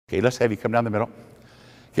Okay, let's have you come down the middle.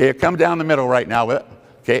 Okay, come down the middle right now with it.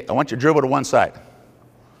 Okay, I want you to dribble to one side.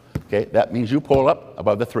 Okay, that means you pull up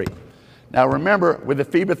above the 3. Now remember, with the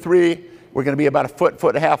FIBA 3, we're going to be about a foot,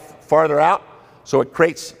 foot and a half farther out, so it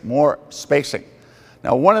creates more spacing.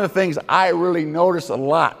 Now, one of the things I really notice a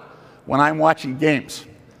lot when I'm watching games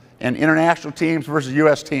and international teams versus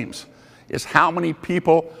U.S. teams is how many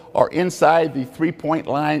people are inside the three-point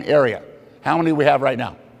line area. How many do we have right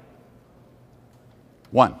now?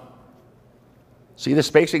 1. See the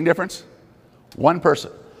spacing difference? 1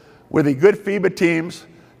 person. With the good FIBA teams,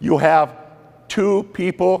 you have 2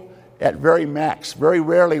 people at very max. Very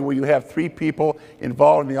rarely will you have 3 people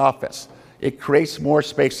involved in the offense. It creates more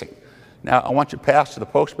spacing. Now, I want you to pass to the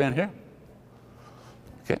postman here.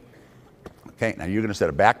 Okay. Okay, now you're going to set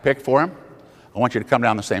a back pick for him. I want you to come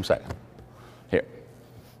down the same side. Here.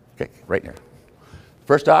 Okay, right here.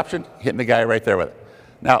 First option, hitting the guy right there with it.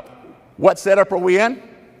 Now, what setup are we in?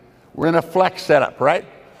 We're in a flex setup, right?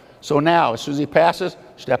 So now, as soon as he passes,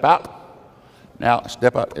 step out. Now,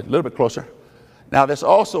 step out a little bit closer. Now, this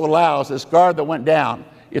also allows this guard that went down,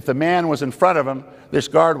 if the man was in front of him, this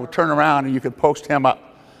guard will turn around and you can post him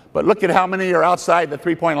up. But look at how many are outside the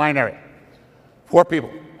three-point line area. 4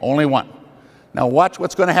 people, only 1. Now, watch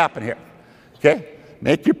what's going to happen here. Okay?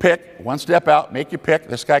 Make your pick, 1 step out, make your pick.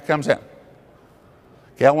 This guy comes in.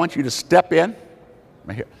 Okay, I want you to step in.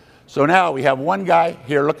 Right here. So now we have 1 guy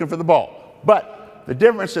here looking for the ball. But the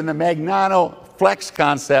difference in the Magnano Flex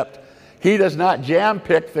concept, he does not jam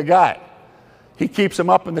pick the guy. He keeps him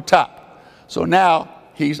up in the top. So now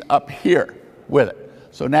he's up here with it.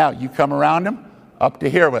 So now you come around him, up to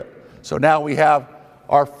here with it. So now we have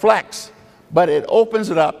our flex, but it opens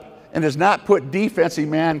it up and does not put defensive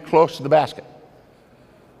man close to the basket.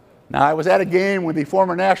 Now, I was at a game with the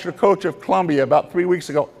former national coach of Colombia about 3 weeks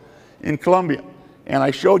ago in Colombia, and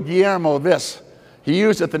I showed Guillermo this. He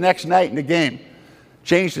used it the next night in the game,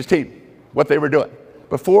 changed his team, what they were doing.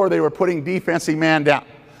 Before, they were putting defensive man down.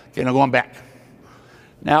 Okay, now going back.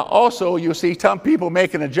 Now, also, you see some people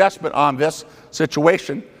make an adjustment on this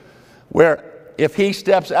situation where if he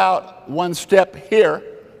steps out 1 step here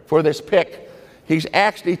for this pick, he's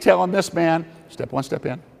actually telling this man, step 1 step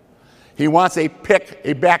in. He wants a pick,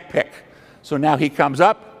 a back pick. So now he comes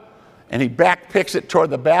up and he back picks it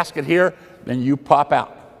toward the basket here, then you pop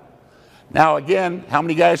out. Now again, how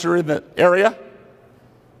many guys are in the area?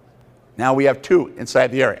 Now we have 2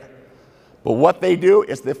 inside the area. But what they do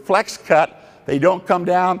is the flex cut, they don't come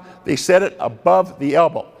down, they set it above the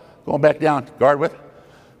elbow. Going back down, guard with.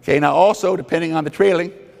 Okay, now also, depending on the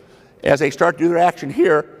trailing, as they start to do their action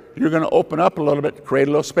here, you're going to open up a little bit, create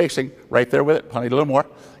a little spacing right there with it, probably a little more.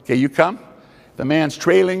 Okay, you come. The man's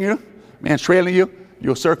trailing you.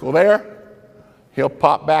 You'll circle there. He'll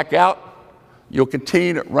pop back out. You'll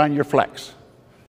continue to run your flex.